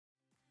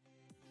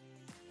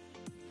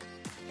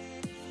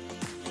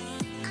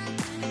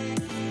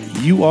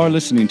You are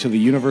listening to The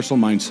Universal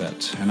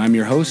Mindset, and I'm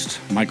your host,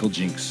 Michael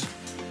Jinks,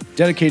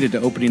 dedicated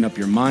to opening up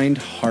your mind,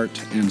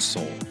 heart, and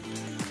soul.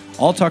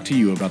 I'll talk to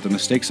you about the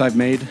mistakes I've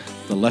made,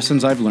 the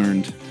lessons I've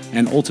learned,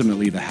 and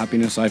ultimately the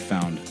happiness I've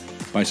found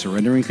by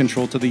surrendering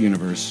control to the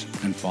universe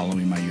and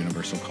following my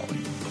universal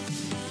calling.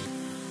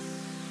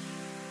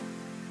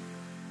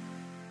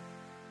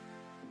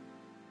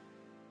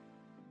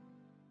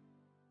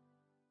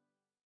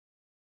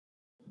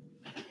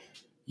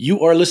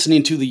 You are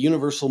listening to The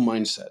Universal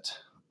Mindset.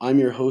 I'm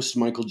your host,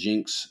 Michael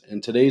Jinks,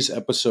 and today's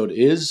episode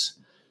is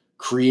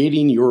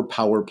Creating Your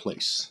Power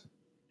Place.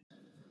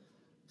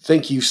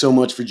 Thank you so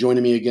much for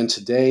joining me again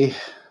today.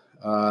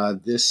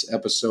 This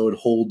episode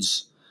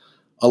holds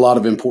a lot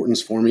of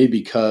importance for me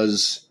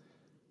because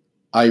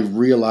I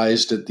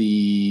realized at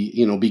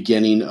the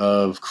beginning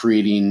of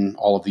creating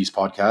all of these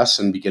podcasts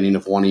and beginning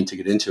of wanting to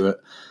get into it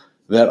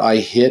that I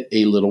hit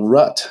a little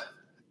rut,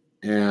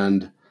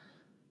 and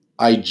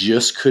I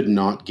just could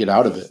not get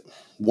out of it.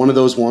 One of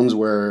those ones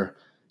where,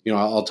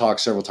 I'll talk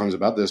several times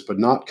about this, but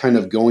not kind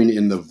of going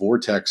in the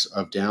vortex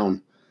of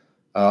down.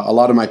 A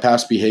lot of my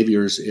past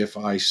behaviors, if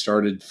I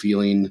started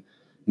feeling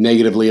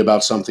negatively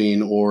about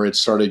something or it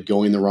started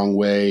going the wrong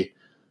way,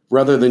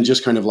 rather than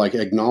just kind of like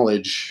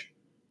acknowledge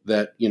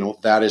that,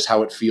 that is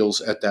how it feels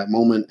at that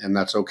moment and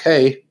that's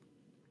okay,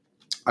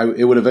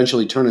 it would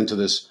eventually turn into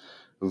this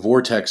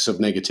vortex of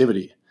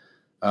negativity.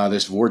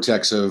 This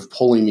vortex of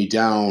pulling me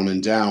down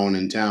and down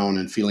and down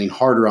and feeling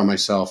harder on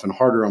myself and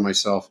harder on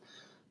myself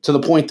to the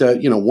point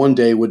that, one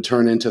day would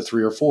turn into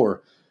 3 or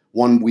 4.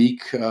 1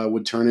 week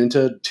would turn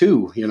into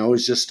 2.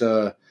 It's just,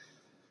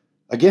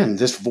 again,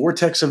 this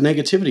vortex of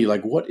negativity.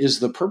 Like, what is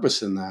the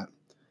purpose in that?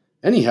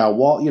 Anyhow,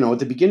 while, at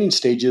the beginning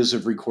stages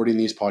of recording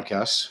these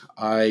podcasts,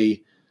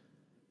 I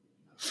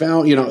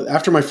found,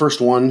 after my first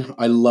one,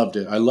 I loved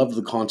it. I loved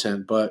the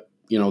content, but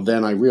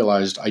then I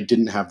realized I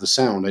didn't have the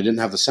sound. I didn't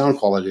have the sound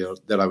quality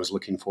that I was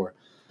looking for.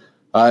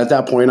 At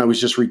that point, I was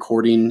just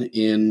recording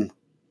in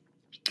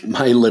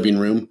my living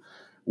room,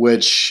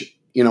 which,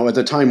 at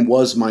the time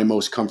was my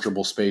most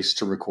comfortable space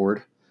to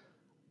record.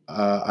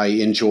 I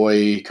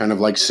enjoy kind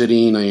of like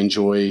sitting. I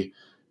enjoy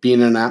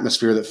being in an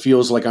atmosphere that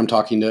feels like I'm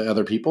talking to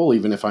other people,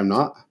 even if I'm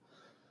not.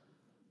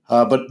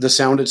 But the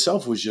sound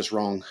itself was just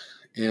wrong.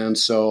 And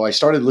so I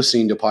started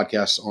listening to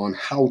podcasts on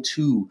how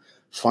to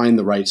find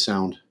the right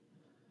sound.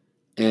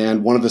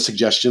 And one of the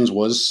suggestions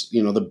was,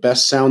 the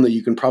best sound that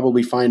you can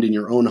probably find in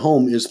your own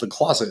home is the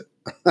closet.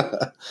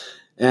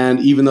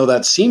 And even though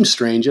that seems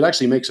strange, it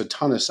actually makes a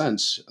ton of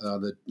sense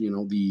that,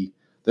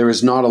 there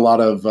is not a lot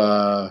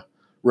of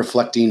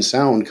reflecting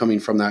sound coming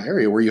from that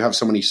area where you have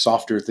so many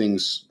softer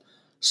things,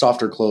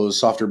 softer clothes,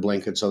 softer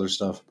blankets, other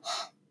stuff.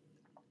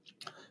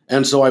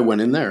 And so I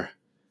went in there.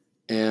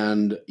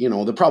 And,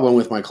 the problem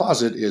with my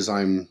closet is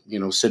I'm,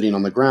 sitting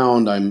on the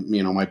ground. I'm,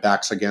 my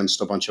back's against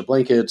a bunch of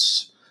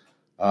blankets.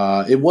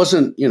 It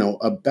wasn't,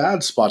 a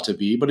bad spot to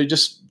be, but it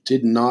just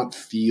did not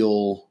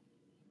feel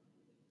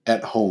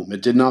at home.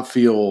 It did not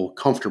feel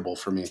comfortable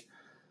for me.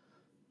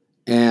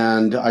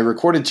 And I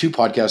recorded 2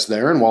 podcasts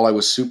there. And while I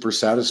was super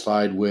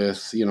satisfied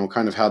with,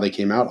 kind of how they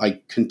came out,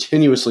 I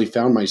continuously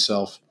found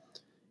myself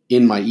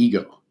in my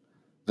ego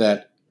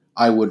that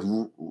I would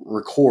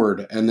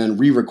record and then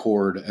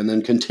re-record and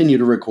then continue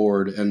to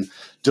record and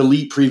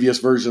delete previous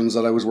versions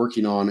that I was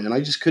working on. And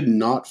I just could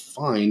not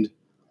find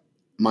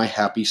my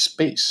happy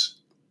space.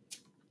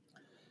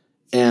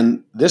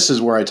 And this is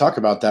where I talk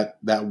about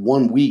that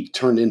 1 week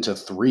turned into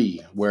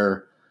 3,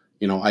 where,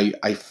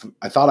 I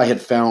thought I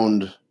had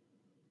found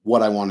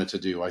what I wanted to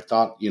do. I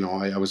thought,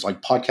 I was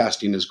like,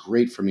 podcasting is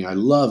great for me. I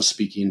love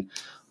speaking.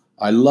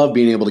 I love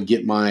being able to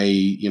get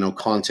my,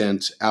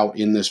 content out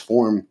in this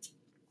form.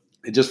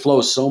 It just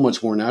flows so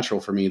much more natural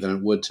for me than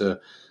it would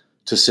to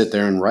sit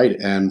there and write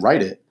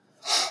it.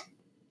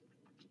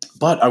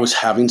 But I was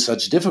having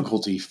such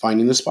difficulty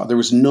finding the spot. There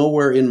was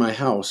nowhere in my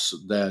house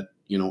that,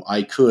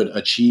 I could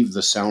achieve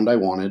the sound I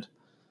wanted,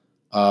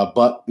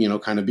 but,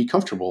 kind of be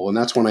comfortable. And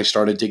that's when I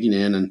started digging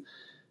in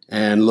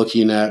and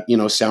looking at,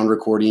 sound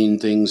recording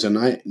things. And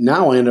I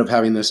end up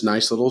having this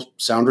nice little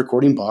sound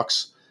recording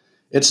box.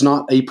 It's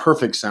not a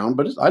perfect sound,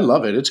 but I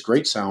love it. It's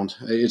great sound.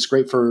 It's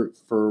great for,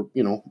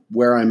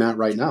 where I'm at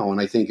right now. And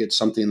I think it's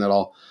something that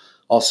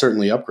I'll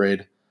certainly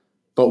upgrade.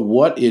 But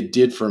what it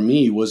did for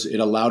me was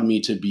it allowed me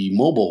to be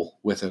mobile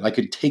with it. I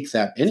could take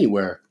that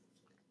anywhere.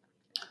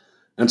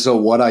 And so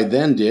what I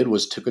then did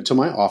was took it to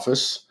my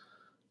office,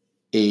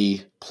 a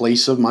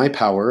place of my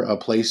power, a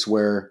place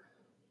where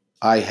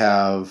I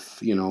have,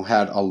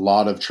 had a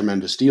lot of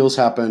tremendous deals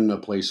happen, a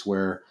place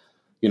where,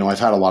 I've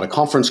had a lot of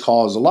conference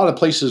calls, a lot of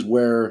places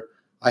where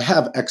I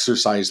have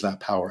exercised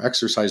that power,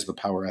 exercised the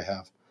power I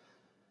have.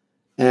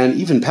 And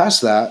even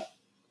past that,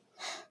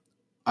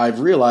 I've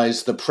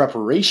realized the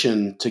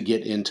preparation to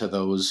get into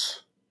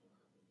those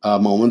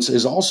moments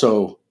is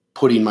also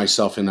putting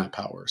myself in that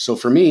power. So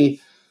for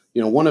me,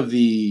 one of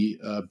the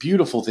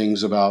beautiful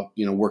things about,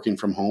 working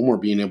from home or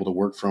being able to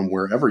work from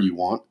wherever you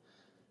want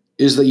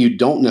is that you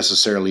don't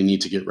necessarily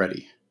need to get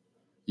ready.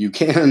 You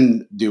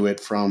can do it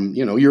from,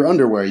 your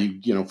underwear.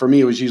 For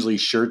me, it was usually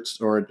shirts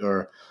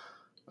or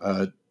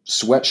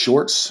sweat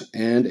shorts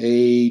and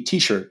a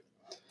t-shirt.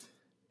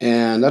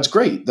 And that's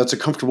great. That's a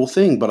comfortable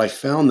thing. But I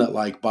found that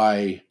like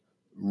by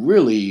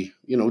really,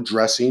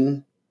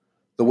 dressing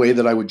the way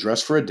that I would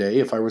dress for a day,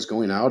 if I was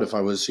going out, if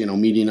I was,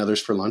 meeting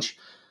others for lunch,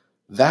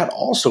 that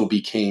also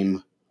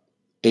became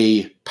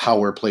a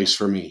power place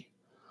for me.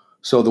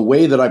 So the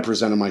way that I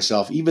presented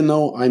myself, even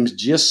though I'm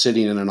just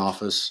sitting in an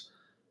office,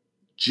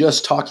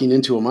 just talking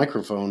into a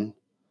microphone,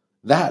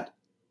 that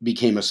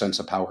became a sense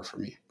of power for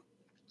me.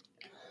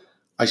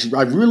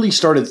 I really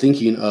started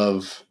thinking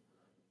of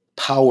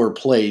power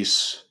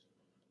place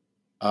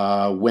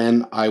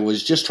when I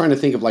was just trying to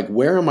think of like,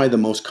 where am I the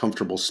most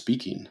comfortable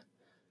speaking?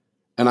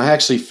 And I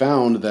actually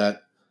found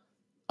that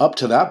up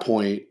to that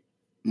point,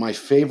 my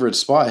favorite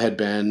spot had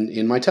been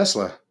in my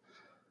Tesla.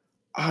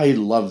 I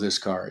love this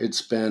car.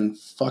 It's been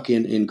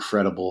fucking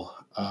incredible.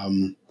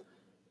 I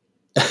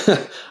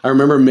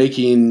remember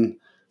making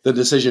the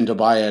decision to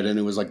buy it, and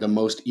it was like the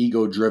most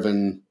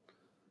ego-driven.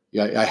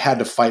 Yeah, I had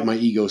to fight my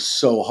ego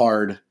so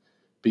hard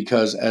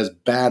because as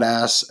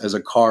badass as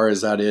a car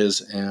as that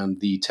is, and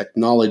the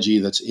technology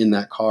that's in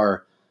that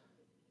car,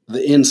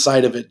 the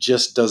inside of it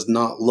just does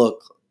not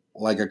look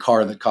like a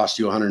car that cost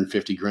you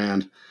 150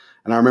 grand.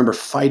 And I remember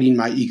fighting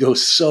my ego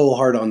so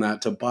hard on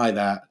that to buy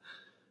that.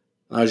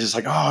 I was just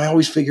like, oh, I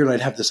always figured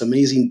I'd have this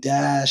amazing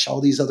dash, all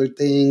these other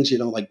things,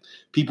 like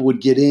people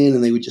would get in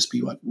and they would just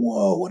be like,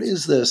 whoa, what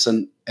is this?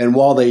 And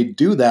while they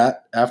do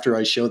that, after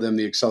I show them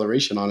the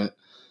acceleration on it,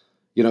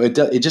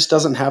 it just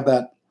doesn't have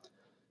that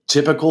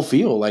typical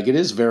feel. Like it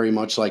is very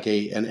much like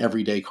an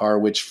everyday car,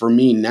 which for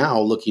me now,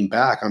 looking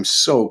back, I'm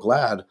so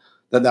glad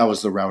that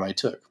was the route I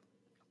took.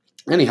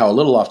 Anyhow, a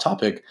little off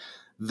topic,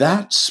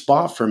 that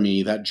spot for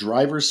me, that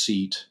driver's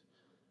seat,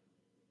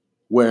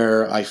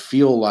 where I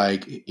feel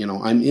like,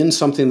 I'm in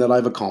something that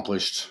I've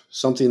accomplished,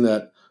 something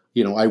that,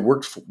 I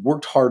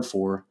worked hard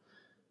for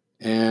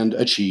and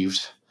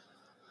achieved.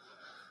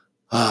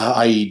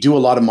 I do a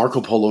lot of Marco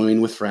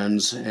Poloing with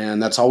friends,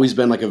 and that's always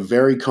been like a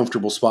very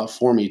comfortable spot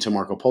for me to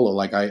Marco Polo.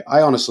 Like I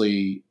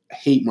honestly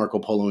hate Marco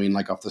Poloing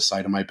like off the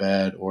side of my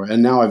bed,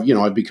 and now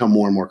I've become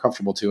more and more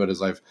comfortable to it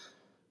as I've,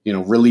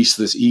 released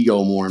this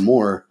ego more and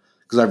more,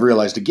 because I've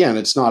realized, again,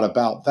 it's not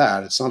about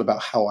that. It's not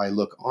about how I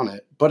look on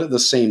it. But at the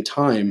same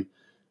time,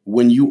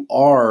 when you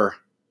are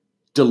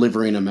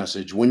delivering a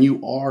message, when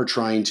you are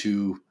trying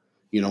to,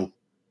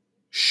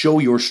 show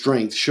your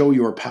strength, show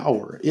your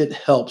power, it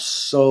helps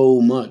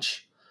so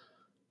much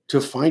to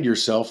find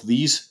yourself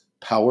these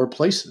power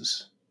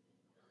places.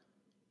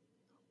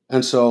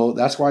 And so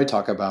that's why I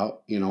talk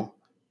about,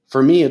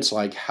 for me, it's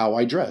like how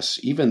I dress,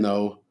 even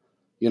though,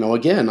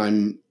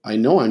 again, I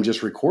know I'm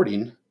just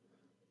recording.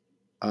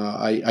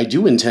 I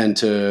do intend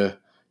to,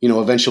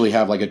 eventually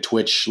have like a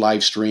Twitch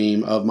live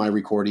stream of my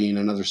recording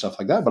and other stuff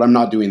like that, but I'm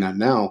not doing that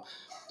now.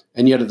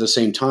 And yet at the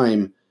same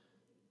time,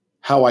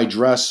 how I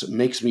dress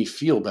makes me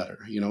feel better.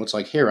 It's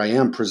like, here I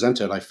am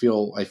presented. I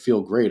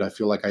feel great. I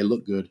feel like I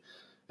look good.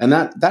 And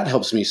that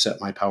helps me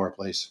set my power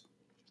place.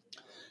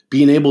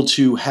 Being able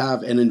to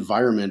have an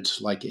environment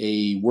like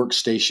a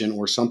workstation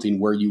or something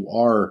where you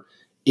are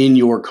in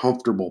your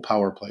comfortable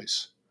power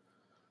place.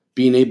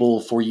 Being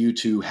able for you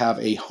to have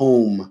a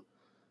home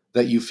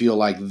that you feel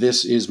like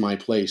this is my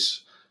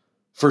place.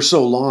 For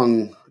so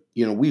long,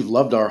 we've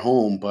loved our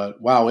home,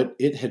 but wow,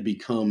 it had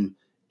become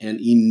an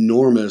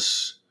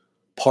enormous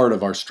part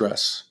of our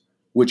stress,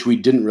 which we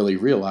didn't really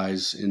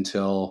realize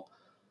until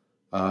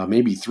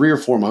maybe 3 or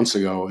 4 months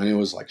ago. And it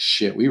was like,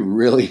 shit, we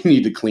really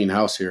need to clean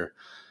house here.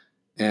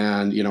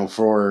 And,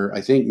 for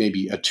I think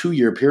maybe a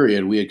 2-year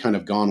period, we had kind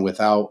of gone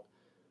without,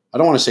 I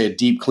don't want to say a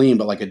deep clean,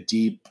 but like a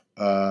deep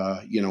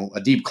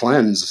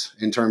cleanse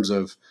in terms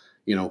of,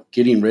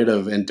 getting rid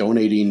of and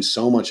donating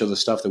so much of the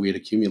stuff that we had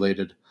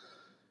accumulated.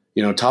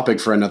 Topic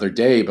for another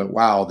day, but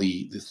wow,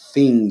 the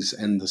things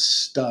and the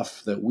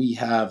stuff that we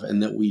have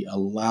and that we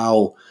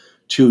allow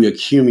to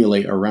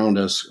accumulate around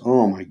us,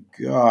 oh my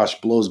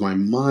gosh, blows my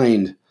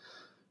mind.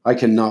 I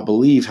cannot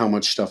believe how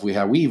much stuff we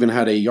have. We even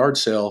had a yard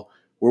sale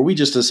where we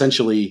just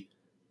essentially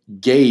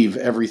gave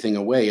everything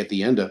away at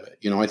the end of it.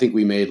 I think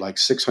we made like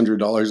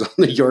 $600 on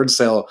the yard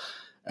sale,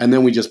 and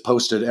then we just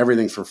posted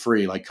everything for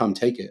free, like, come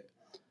take it.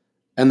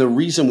 And the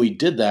reason we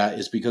did that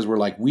is because we're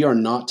like, we are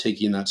not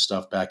taking that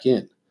stuff back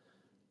in.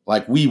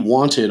 Like, we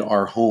wanted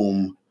our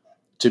home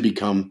to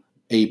become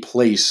a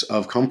place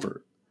of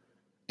comfort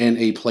and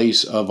a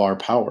place of our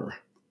power.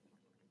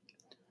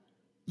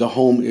 The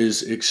home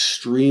is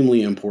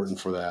extremely important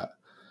for that.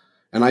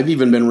 And I've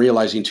even been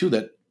realizing too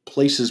that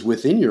places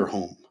within your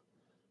home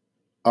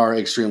are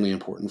extremely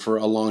important. For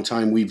a long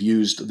time, we've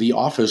used the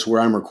office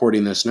where I'm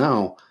recording this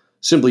now,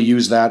 simply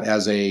use that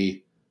as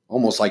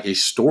almost like a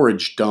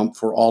storage dump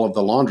for all of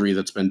the laundry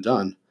that's been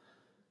done.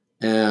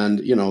 And,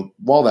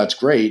 while that's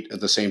great, at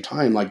the same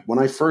time, like when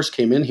I first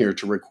came in here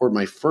to record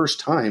my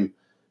first time,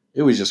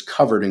 it was just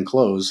covered in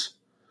clothes,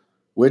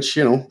 which,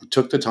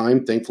 took the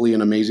time. Thankfully,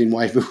 an amazing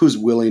wife who was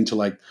willing to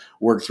like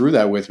work through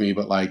that with me,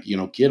 but like,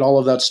 get all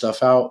of that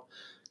stuff out,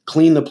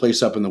 clean the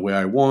place up in the way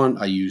I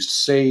want. I used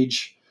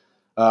sage.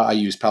 I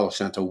used Palo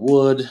Santo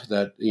wood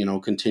that,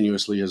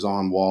 continuously is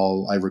on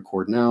while I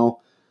record now.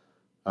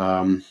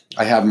 I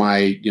have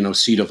my,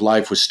 seed of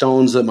life with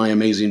stones that my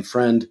amazing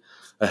friend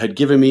had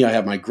given me. I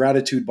have my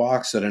gratitude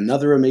box that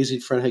another amazing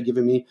friend had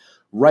given me.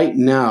 Right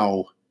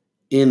now,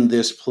 in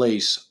this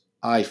place,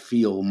 I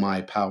feel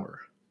my power.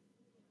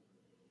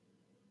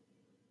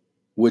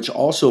 Which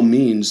also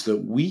means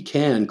that we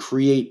can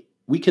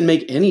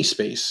make any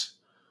space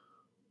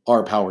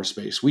our power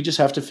space. We just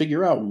have to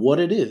figure out what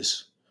it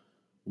is.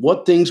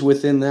 What things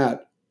within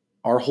that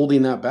are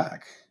holding that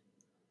back?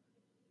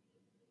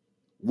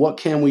 What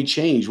can we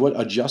change? What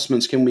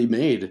adjustments can be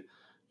made?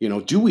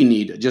 Do we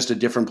need just a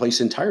different place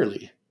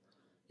entirely?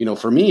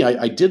 For me,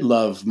 I did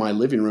love my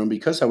living room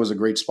because that was a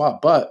great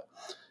spot. But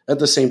at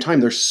the same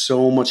time, there's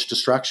so much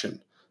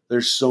distraction.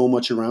 There's so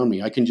much around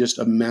me. I can just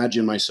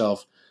imagine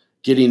myself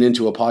getting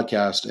into a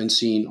podcast and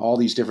seeing all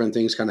these different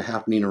things kind of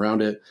happening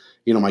around it.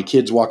 My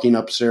kids walking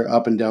up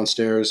and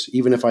downstairs,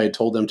 even if I had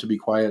told them to be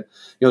quiet.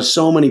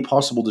 So many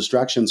possible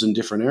distractions in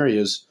different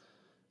areas.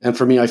 And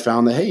for me, I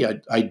found that, hey,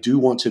 I do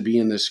want to be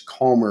in this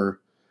calmer,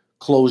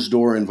 closed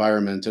door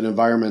environment, an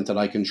environment that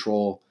I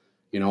control.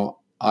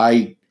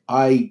 I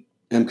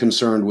am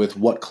concerned with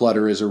what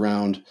clutter is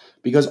around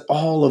because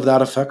all of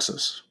that affects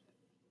us.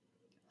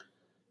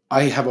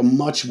 I have a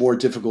much more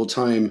difficult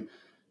time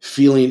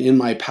feeling in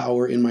my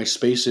power, in my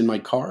space, in my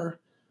car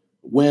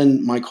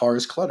when my car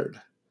is cluttered.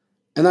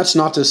 And that's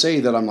not to say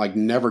that I'm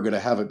never going to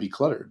have it be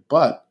cluttered,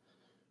 but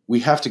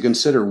we have to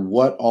consider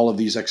what all of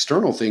these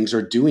external things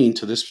are doing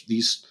to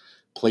these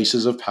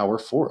places of power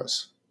for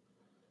us.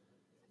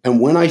 And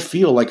when I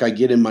feel like I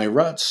get in my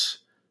ruts,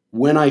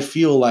 when I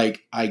feel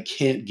like I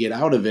can't get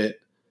out of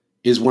it,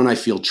 is when I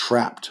feel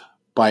trapped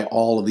by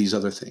all of these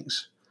other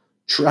things,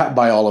 trapped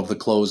by all of the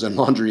clothes and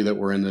laundry that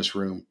were in this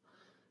room,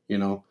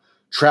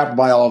 trapped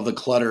by all of the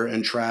clutter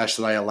and trash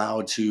that I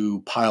allowed to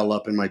pile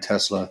up in my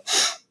Tesla.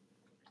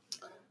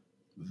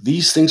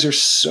 These things are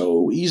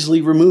so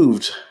easily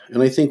removed.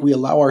 And I think we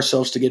allow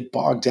ourselves to get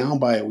bogged down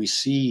by it. We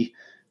see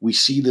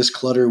this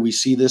clutter, we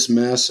see this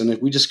mess,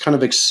 and we just kind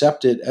of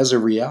accept it as a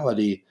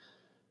reality,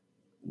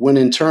 when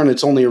in turn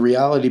it's only a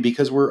reality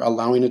because we're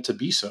allowing it to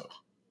be so.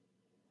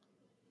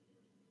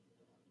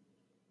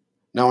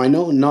 Now, I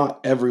know not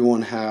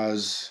everyone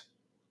has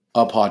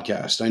a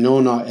podcast. I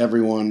know not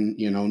everyone,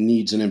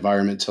 needs an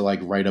environment to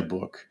write a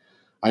book.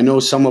 I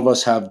know some of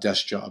us have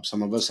desk jobs.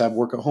 Some of us have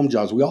work at home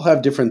jobs. We all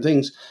have different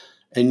things.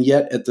 And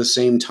yet at the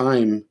same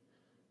time,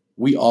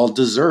 we all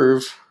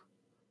deserve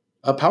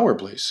a power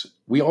place.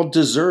 We all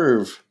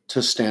deserve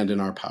to stand in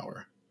our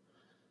power.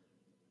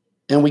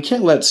 And we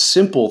can't let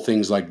simple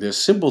things like this,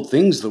 simple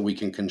things that we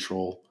can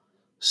control,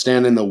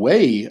 stand in the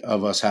way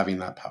of us having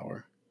that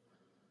power.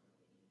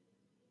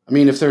 I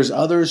mean, if there's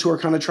others who are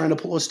kind of trying to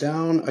pull us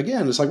down,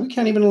 again, it's we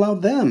can't even allow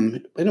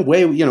them. In a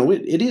way,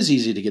 it is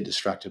easy to get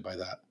distracted by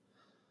that.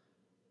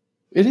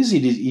 It is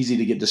easy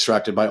to get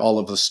distracted by all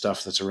of the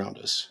stuff that's around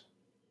us.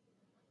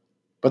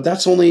 But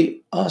that's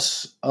only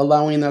us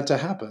allowing that to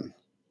happen.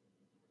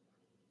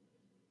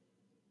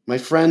 My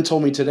friend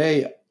told me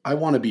today, I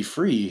want to be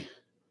free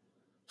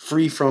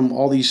from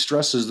all these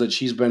stresses that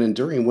she's been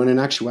enduring, when in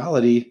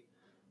actuality,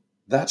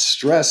 that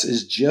stress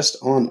is just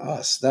on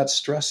us. That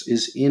stress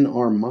is in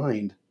our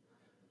mind.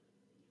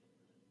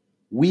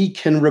 We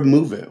can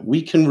remove it.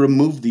 We can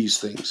remove these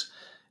things.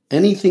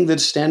 Anything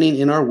that's standing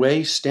in our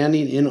way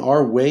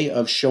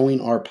of showing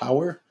our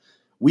power,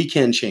 we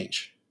can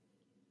change.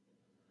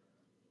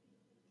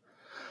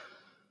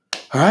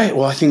 All right.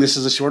 Well, I think this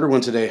is a shorter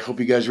one today. Hope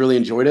you guys really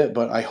enjoyed it,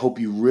 but I hope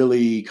you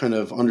really kind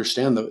of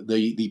understand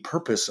the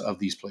purpose of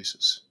these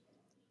places.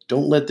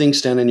 Don't let things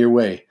stand in your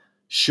way.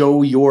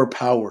 Show your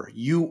power.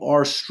 You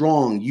are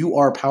strong. You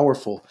are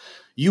powerful.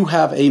 You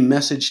have a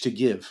message to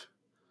give.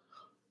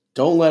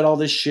 Don't let all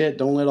this shit,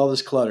 don't let all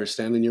this clutter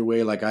stand in your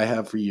way like I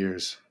have for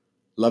years.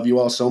 Love you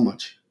all so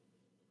much.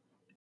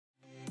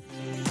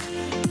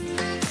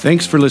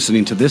 Thanks for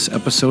listening to this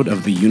episode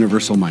of The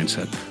Universal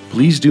Mindset.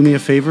 Please do me a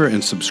favor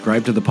and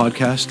subscribe to the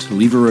podcast,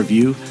 leave a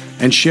review,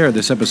 and share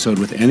this episode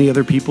with any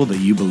other people that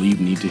you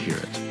believe need to hear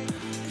it.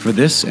 For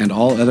this and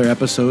all other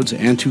episodes,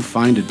 and to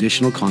find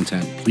additional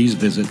content, please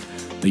visit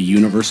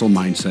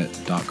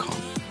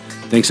theuniversalmindset.com.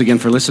 Thanks again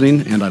for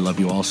listening, and I love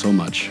you all so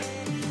much.